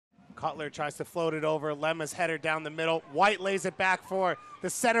Cutler tries to float it over. Lemma's header down the middle. White lays it back for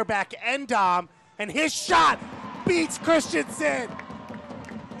the center back, Ndam, and his shot beats Christensen.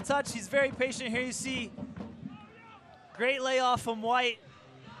 Touch, he's very patient here. You see great layoff from White.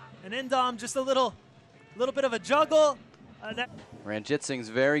 And Ndam just a little bit of a juggle. Ranjitsing's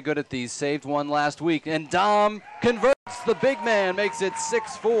very good at these. Saved one last week. And Ndam converts. The big man makes it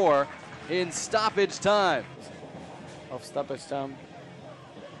 6-4 in stoppage time. Of stoppage time.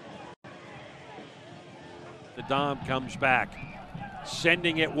 The Dom comes back,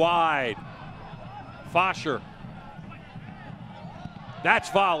 sending it wide. Fosher. That's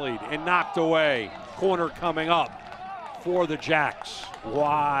volleyed and knocked away. Corner coming up for the Jacks.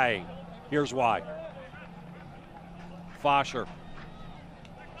 Why? Here's why. Fosher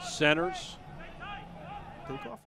centers. Take off.